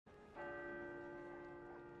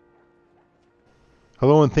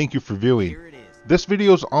Hello and thank you for viewing. This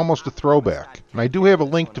video is almost a throwback, and I do have a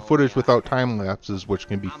link to footage without time lapses which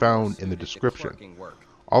can be found in the description.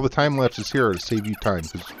 All the time lapses here are to save you time,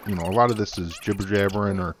 because a lot of this is jibber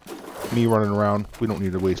jabbering or me running around. We don't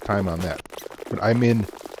need to waste time on that. But I'm in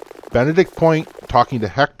Benedict Point talking to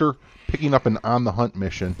Hector, picking up an on the hunt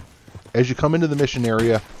mission. As you come into the mission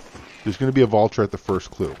area, there's going to be a vulture at the first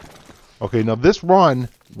clue. Okay, now this run,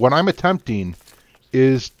 what I'm attempting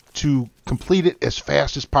is to complete it as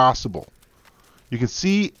fast as possible. You can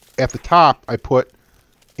see at the top I put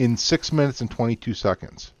in 6 minutes and 22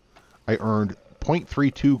 seconds. I earned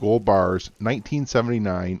 0.32 gold bars,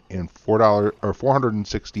 1979, and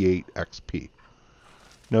 $468 XP.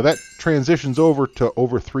 Now that transitions over to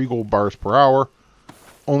over 3 gold bars per hour,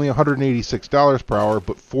 only $186 per hour,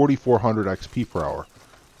 but 4,400 XP per hour,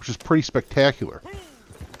 which is pretty spectacular.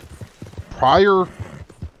 Prior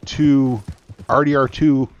to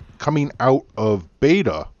RDR2 coming out of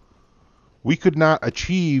beta, we could not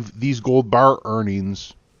achieve these gold bar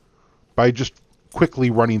earnings by just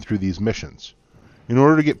quickly running through these missions. In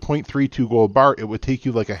order to get 0.32 gold bar, it would take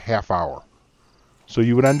you like a half hour. So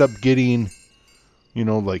you would end up getting,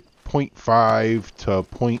 like 0.5 to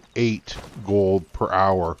 0.8 gold per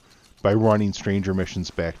hour by running stranger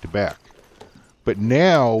missions back to back. But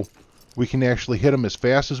now we can actually hit them as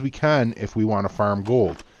fast as we can if we want to farm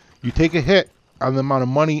gold. You take a hit on the amount of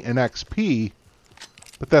money and XP,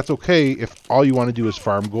 but that's okay if all you want to do is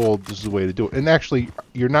farm gold. This is the way to do it. And actually,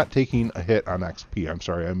 you're not taking a hit on XP. I'm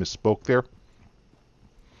sorry, I misspoke there.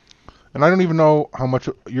 And I don't even know how much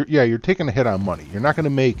you're taking a hit on money. You're not going to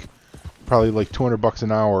make probably like $200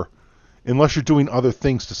 an hour unless you're doing other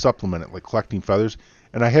things to supplement it, like collecting feathers.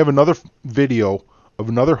 And I have another video of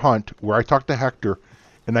another hunt where I talk to Hector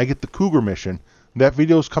and I get the cougar mission. That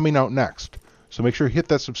video is coming out next. So make sure you hit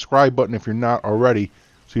that subscribe button if you're not already,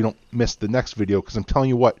 so you don't miss the next video, because I'm telling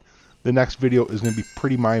you what, the next video is going to be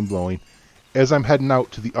pretty mind-blowing. As I'm heading out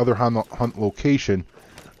to the other hunt location,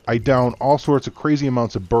 I down all sorts of crazy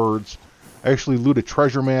amounts of birds. I actually loot a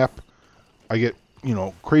treasure map. I get,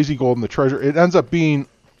 crazy gold in the treasure. It ends up being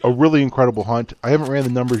a really incredible hunt. I haven't ran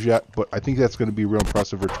the numbers yet, but I think that's going to be a real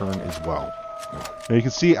impressive return as well. Now you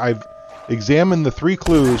can see I've examined the 3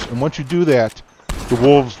 clues, and once you do that, the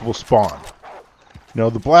wolves will spawn. Now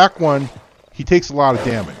the black one, he takes a lot of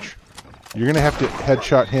damage. You're going to have to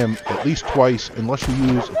headshot him at least twice unless you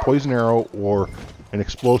use a poison arrow or an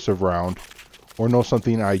explosive round, or know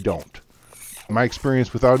something I don't. In my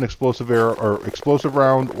experience, without an explosive arrow or explosive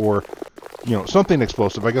round, or something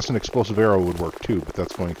explosive, I guess an explosive arrow would work too, but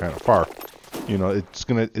that's going kind of far. It's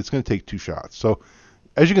gonna take 2 shots. So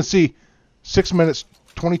as you can see, 6 minutes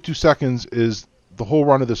 22 seconds is the whole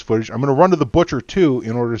run of this footage. I'm going to run to the butcher too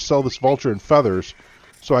in order to sell this vulture and feathers,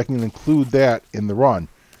 so I can include that in the run.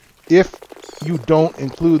 If you don't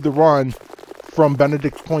include the run from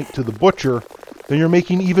Benedict Point to the butcher, then you're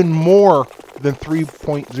making even more than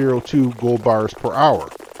 3.02 gold bars per hour,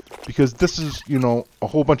 because this is a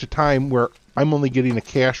whole bunch of time where I'm only getting a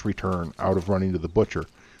cash return out of running to the butcher.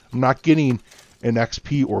 I'm not getting an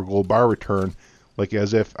XP or gold bar return like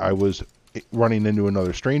as if I was running into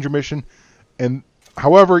another stranger mission. And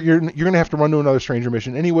however, you're going to have to run to another stranger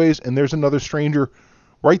mission anyways, and there's another stranger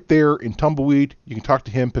right there in Tumbleweed. You can talk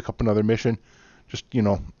to him, pick up another mission. Just,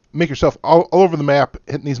 make yourself all over the map,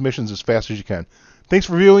 hitting these missions as fast as you can. Thanks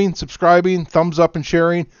for viewing, subscribing, thumbs up, and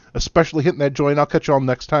sharing, especially hitting that join. I'll catch you all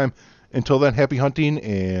next time. Until then, happy hunting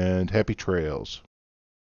and happy trails.